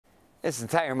This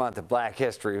entire month of Black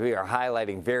History, we are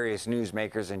highlighting various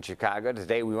newsmakers in Chicago.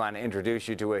 Today, we want to introduce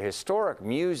you to a historic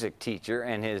music teacher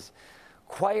and his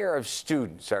choir of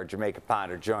students. Our Jamaica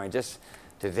Ponder joins us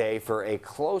today for a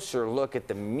closer look at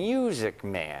the music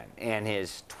man and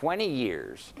his 20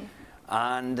 years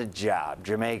on the job.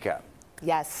 Jamaica.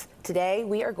 Yes, today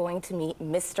we are going to meet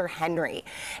Mr. Henry,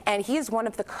 and he is one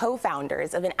of the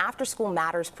co-founders of an after-school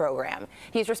matters program.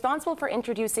 He's responsible for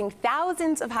introducing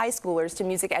thousands of high schoolers to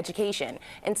music education,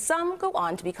 and some go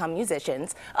on to become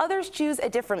musicians, others choose a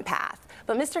different path.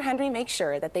 But Mr. Henry makes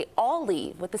sure that they all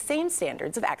leave with the same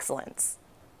standards of excellence.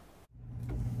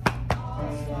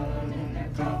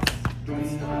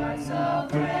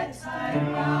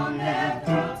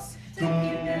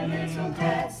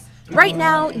 Right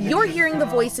now, you're hearing the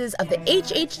voices of the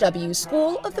HHW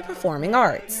School of the Performing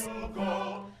Arts.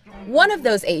 One of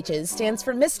those H's stands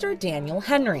for Mr. Daniel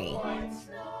Henry.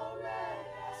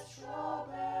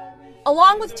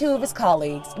 Along with two of his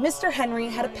colleagues, Mr. Henry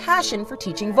had a passion for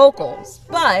teaching vocals,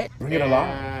 but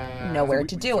nowhere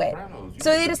to do it.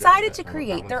 So they decided to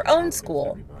create their own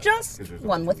school, just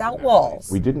one without walls.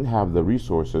 We didn't have the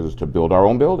resources to build our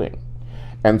own building.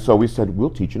 And so we said, we'll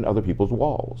teach in other people's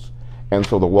walls. And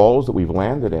so the walls that we've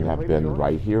landed in have been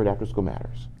right here at After School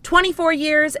Matters. 24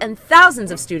 years and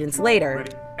thousands of students later.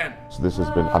 So this has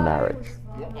been a marriage,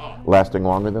 lasting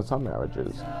longer than some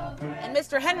marriages. And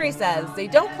Mr. Henry says they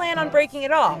don't plan on breaking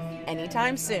it off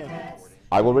anytime soon.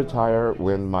 I will retire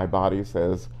when my body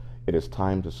says it is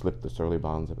time to slip the surly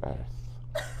bonds of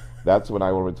earth. That's when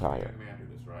I will retire.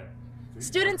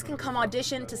 Students can come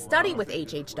audition to study with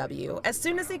HHW as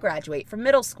soon as they graduate from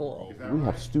middle school. We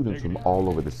have students from all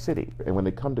over the city, and when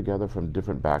they come together from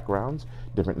different backgrounds,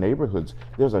 different neighborhoods,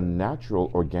 there's a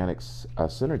natural organic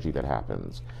synergy that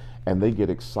happens, and they get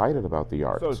excited about the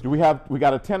arts. So we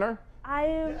got a tenor?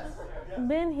 I've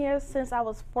been here since I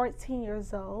was 14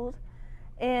 years old.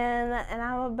 And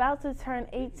I'm about to turn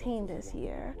 18 this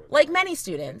year. Like many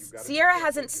students, Sierra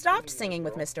hasn't stopped singing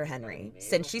with Mr. Henry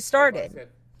since she started.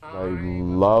 I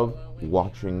love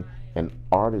watching an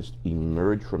artist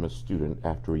emerge from a student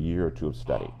after a year or two of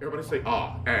study. Everybody say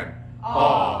ah and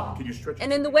ah. Can you stretch?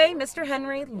 And in the way Mr.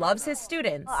 Henry loves his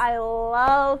students. I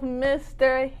love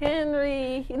Mr.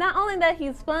 Henry. Not only that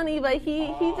he's funny, but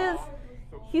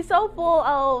he's so full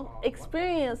of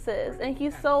experiences, and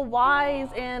he's so wise,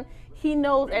 and he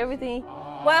knows everything.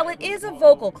 While it is a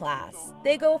vocal class,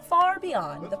 they go far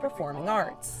beyond the performing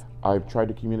arts. I've tried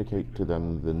to communicate to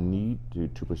them the need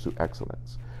to pursue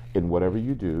excellence in whatever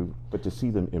you do, but to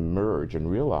see them emerge and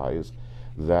realize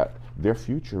that their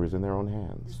future is in their own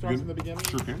hands. Start from the beginning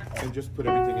and just put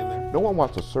everything in there. No one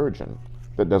wants a surgeon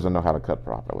that doesn't know how to cut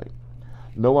properly.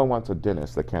 No one wants a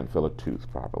dentist that can't fill a tooth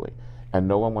properly. And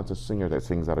no one wants a singer that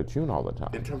sings out of tune all the time.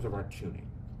 In terms of our tuning,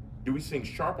 do we sing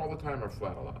sharp all the time or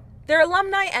flat a lot? Their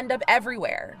alumni end up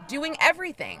everywhere, doing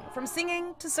everything from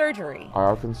singing to surgery. I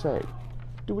often say,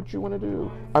 do what you want to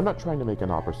do. I'm not trying to make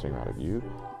an opera singer out of you.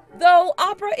 Though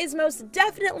opera is most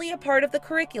definitely a part of the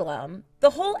curriculum, the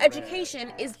whole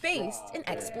education is based in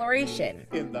exploration.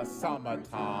 In the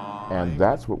summertime. And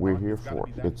that's what we're here for.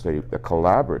 It's a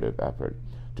collaborative effort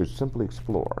to simply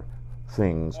explore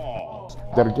things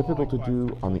that are difficult to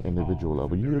do on the individual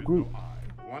level. You need a group.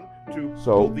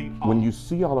 So when you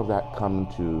see all of that come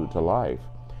to life,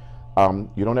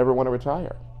 you don't ever want to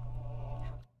retire.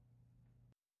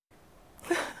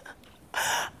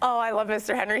 Oh, I love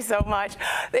Mr. Henry so much.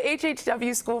 The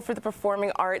HHW School for the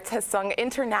Performing Arts has sung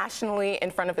internationally in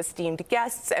front of esteemed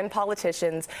guests and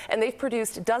politicians, and they've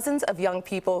produced dozens of young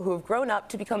people who have grown up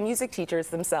to become music teachers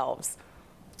themselves.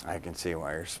 I can see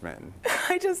why you're smitten.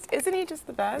 Isn't he just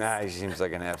the best? Nah, he seems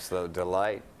like an absolute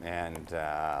delight, and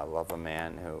I love a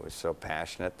man who is so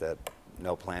passionate that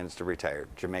no plans to retire.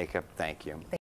 Jamaica, thank you.